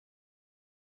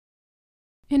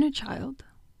Inner child.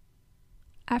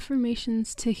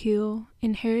 Affirmations to heal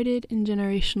inherited and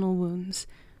generational wounds,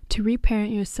 to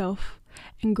reparent yourself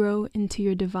and grow into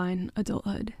your divine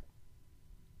adulthood.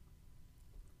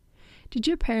 Did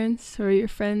your parents or your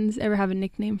friends ever have a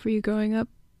nickname for you growing up?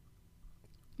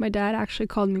 My dad actually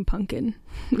called me Pumpkin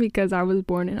because I was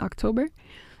born in October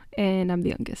and I'm the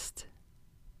youngest.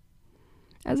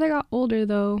 As I got older,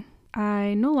 though,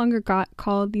 I no longer got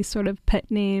called these sort of pet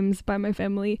names by my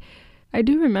family. I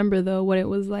do remember, though, what it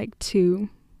was like to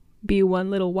be one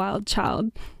little wild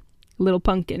child, little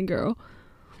pumpkin girl,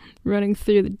 running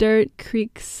through the dirt,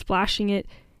 creeks, splashing it,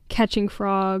 catching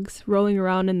frogs, rolling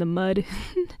around in the mud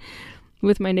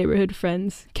with my neighborhood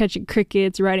friends, catching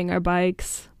crickets, riding our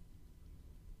bikes.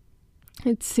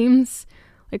 It seems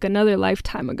like another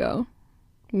lifetime ago,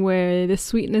 where the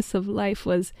sweetness of life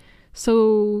was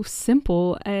so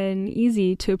simple and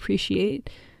easy to appreciate.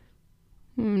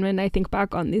 When I think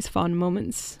back on these fond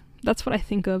moments, that's what I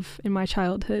think of in my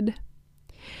childhood.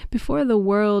 Before the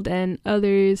world and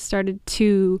others started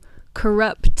to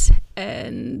corrupt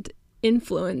and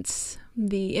influence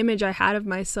the image I had of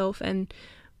myself and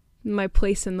my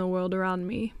place in the world around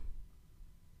me.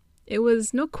 It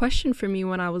was no question for me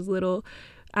when I was little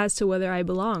as to whether I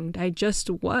belonged. I just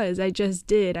was. I just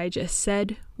did. I just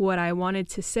said what I wanted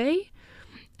to say.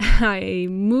 I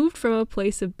moved from a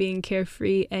place of being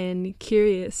carefree and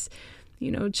curious.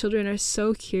 You know, children are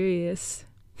so curious.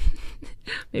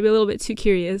 Maybe a little bit too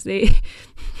curious. They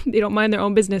don't mind their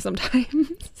own business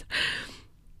sometimes.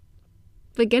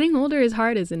 But getting older is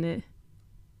hard, isn't it?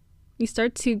 You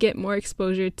start to get more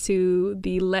exposure to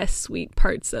the less sweet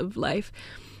parts of life,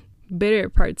 bitter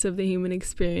parts of the human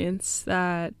experience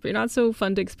that are not so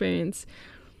fun to experience.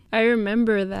 I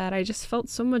remember that I just felt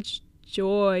so much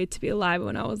joy to be alive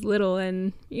when I was little,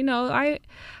 and I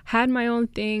had my own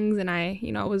things, and I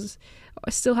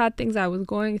still had things I was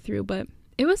going through, but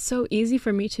it was so easy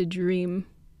for me to dream.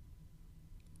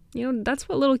 That's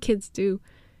what little kids do.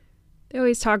 They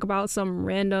always talk about some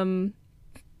random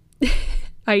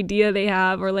idea they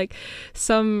have, or like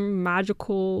some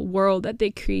magical world that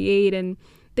they create, and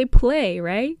they play,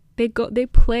 right? They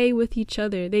play with each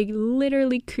other. They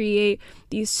literally create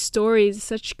these stories,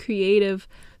 such creative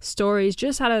stories,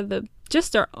 just out of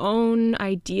their own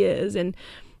ideas. And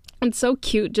it's so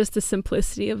cute, just the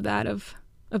simplicity of that, of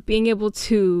being able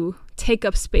to take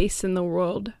up space in the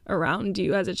world around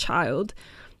you as a child,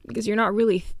 because you're not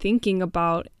really thinking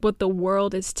about what the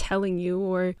world is telling you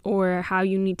or how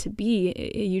you need to be.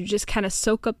 You just kind of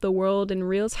soak up the world in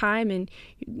real time, and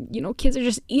kids are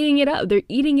just eating it up. They're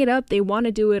eating it up. They want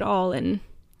to do it all. And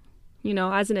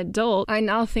as an adult, I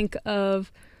now think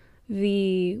of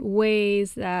the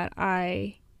ways that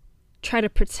I try to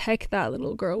protect that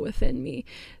little girl within me.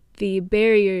 The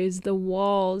barriers, the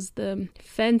walls, the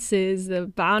fences, the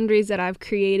boundaries that I've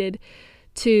created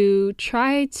to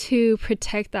try to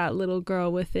protect that little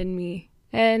girl within me.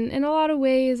 And in a lot of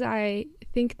ways, I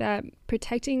think that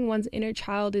protecting one's inner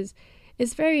child is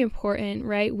very important,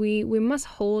 right? We must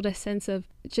hold a sense of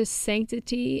just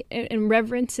sanctity and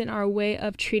reverence in our way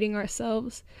of treating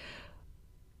ourselves.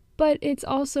 But it's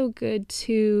also good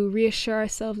to reassure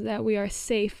ourselves that we are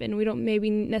safe, and we don't maybe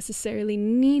necessarily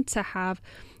need to have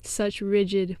such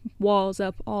rigid walls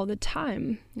up all the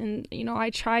time. And I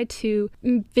try to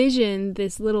envision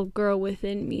this little girl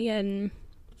within me, and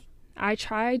I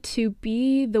try to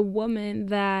be the woman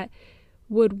that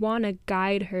would want to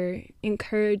guide her,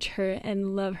 encourage her,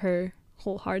 and love her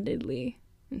wholeheartedly,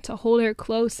 and to hold her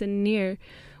close and near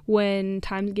when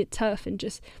times get tough, and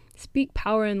just speak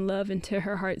power and love into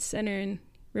her heart center and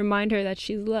remind her that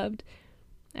she's loved.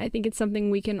 I think it's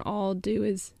something we can all do,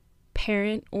 is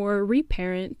parent or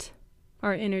reparent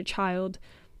our inner child,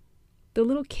 the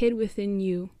little kid within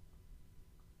you.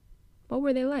 What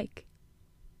were they like?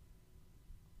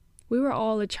 We were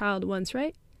all a child once,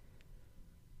 right?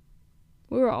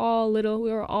 We were all little.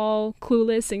 We were all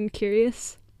clueless and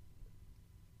curious.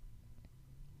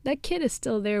 That kid is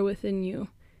still there within you,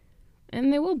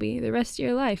 and they will be the rest of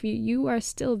your life. You are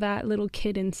still that little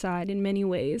kid inside in many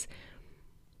ways.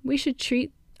 We should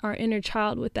treat our inner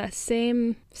child with that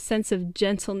same sense of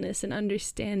gentleness and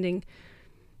understanding,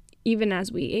 even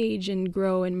as we age and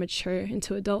grow and mature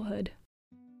into adulthood.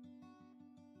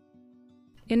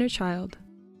 Inner child.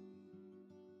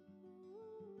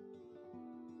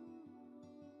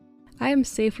 I am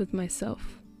safe with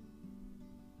myself.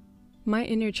 My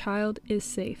inner child is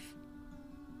safe.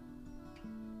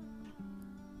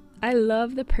 I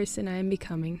love the person I am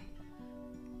becoming.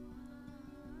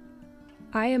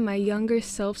 I am my younger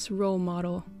self's role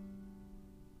model.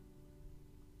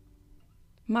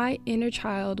 My inner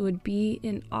child would be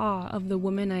in awe of the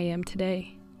woman I am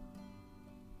today.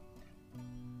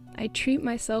 I treat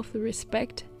myself with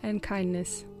respect and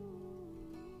kindness.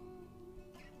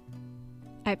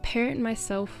 I parent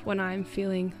myself when I am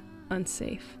feeling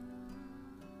unsafe.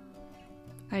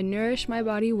 I nourish my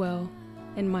body well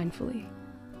and mindfully.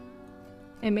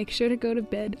 I make sure to go to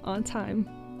bed on time.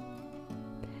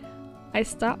 I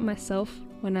stop myself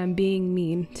when I'm being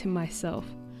mean to myself.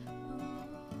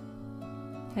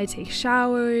 I take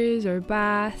showers or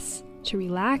baths to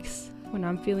relax when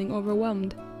I'm feeling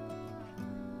overwhelmed.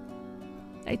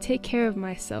 I take care of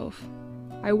myself.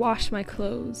 I wash my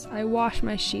clothes. I wash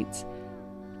my sheets.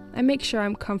 I make sure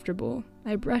I'm comfortable.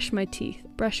 I brush my teeth,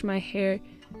 brush my hair,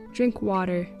 drink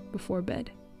water before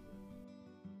bed.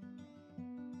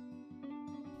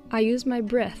 I use my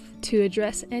breath to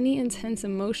address any intense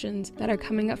emotions that are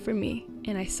coming up for me,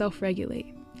 and I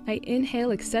self-regulate. I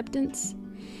inhale acceptance,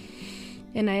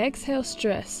 and I exhale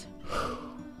stress.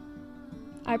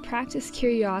 I practice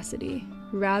curiosity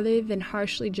rather than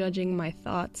harshly judging my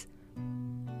thoughts.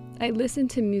 I listen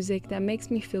to music that makes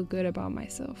me feel good about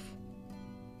myself.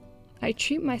 I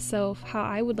treat myself how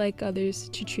I would like others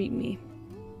to treat me.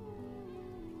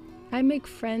 I make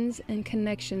friends and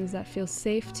connections that feel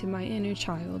safe to my inner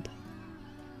child.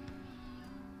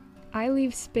 I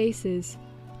leave spaces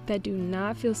that do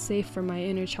not feel safe for my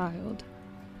inner child.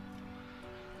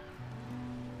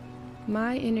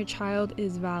 My inner child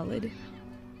is valid.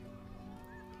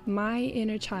 My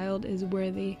inner child is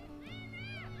worthy.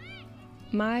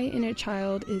 My inner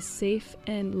child is safe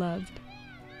and loved.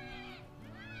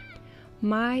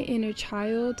 My inner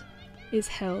child is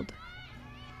held.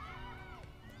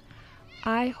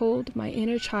 I hold my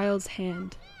inner child's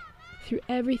hand through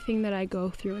everything that I go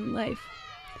through in life,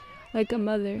 like a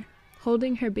mother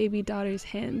holding her baby daughter's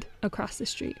hand across the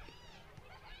street.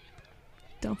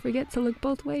 Don't forget to look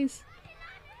both ways.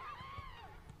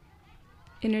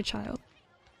 Inner child.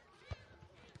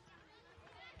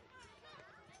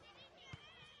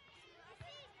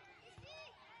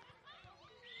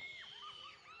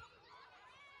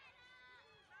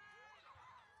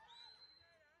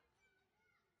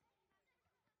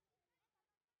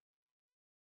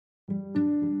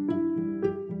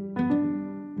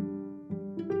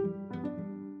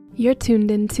 You're tuned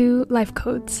into Life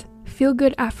Codes,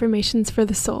 feel-good affirmations for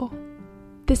the soul.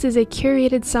 This is a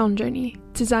curated sound journey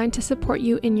designed to support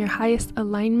you in your highest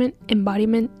alignment,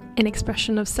 embodiment, and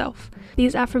expression of self.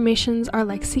 These affirmations are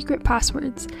like secret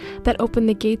passwords that open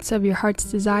the gates of your heart's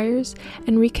desires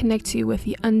and reconnect you with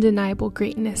the undeniable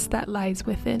greatness that lies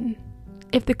within.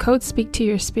 If the codes speak to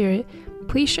your spirit,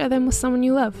 please share them with someone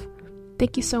you love.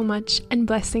 Thank you so much, and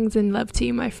blessings and love to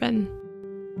you, my friend.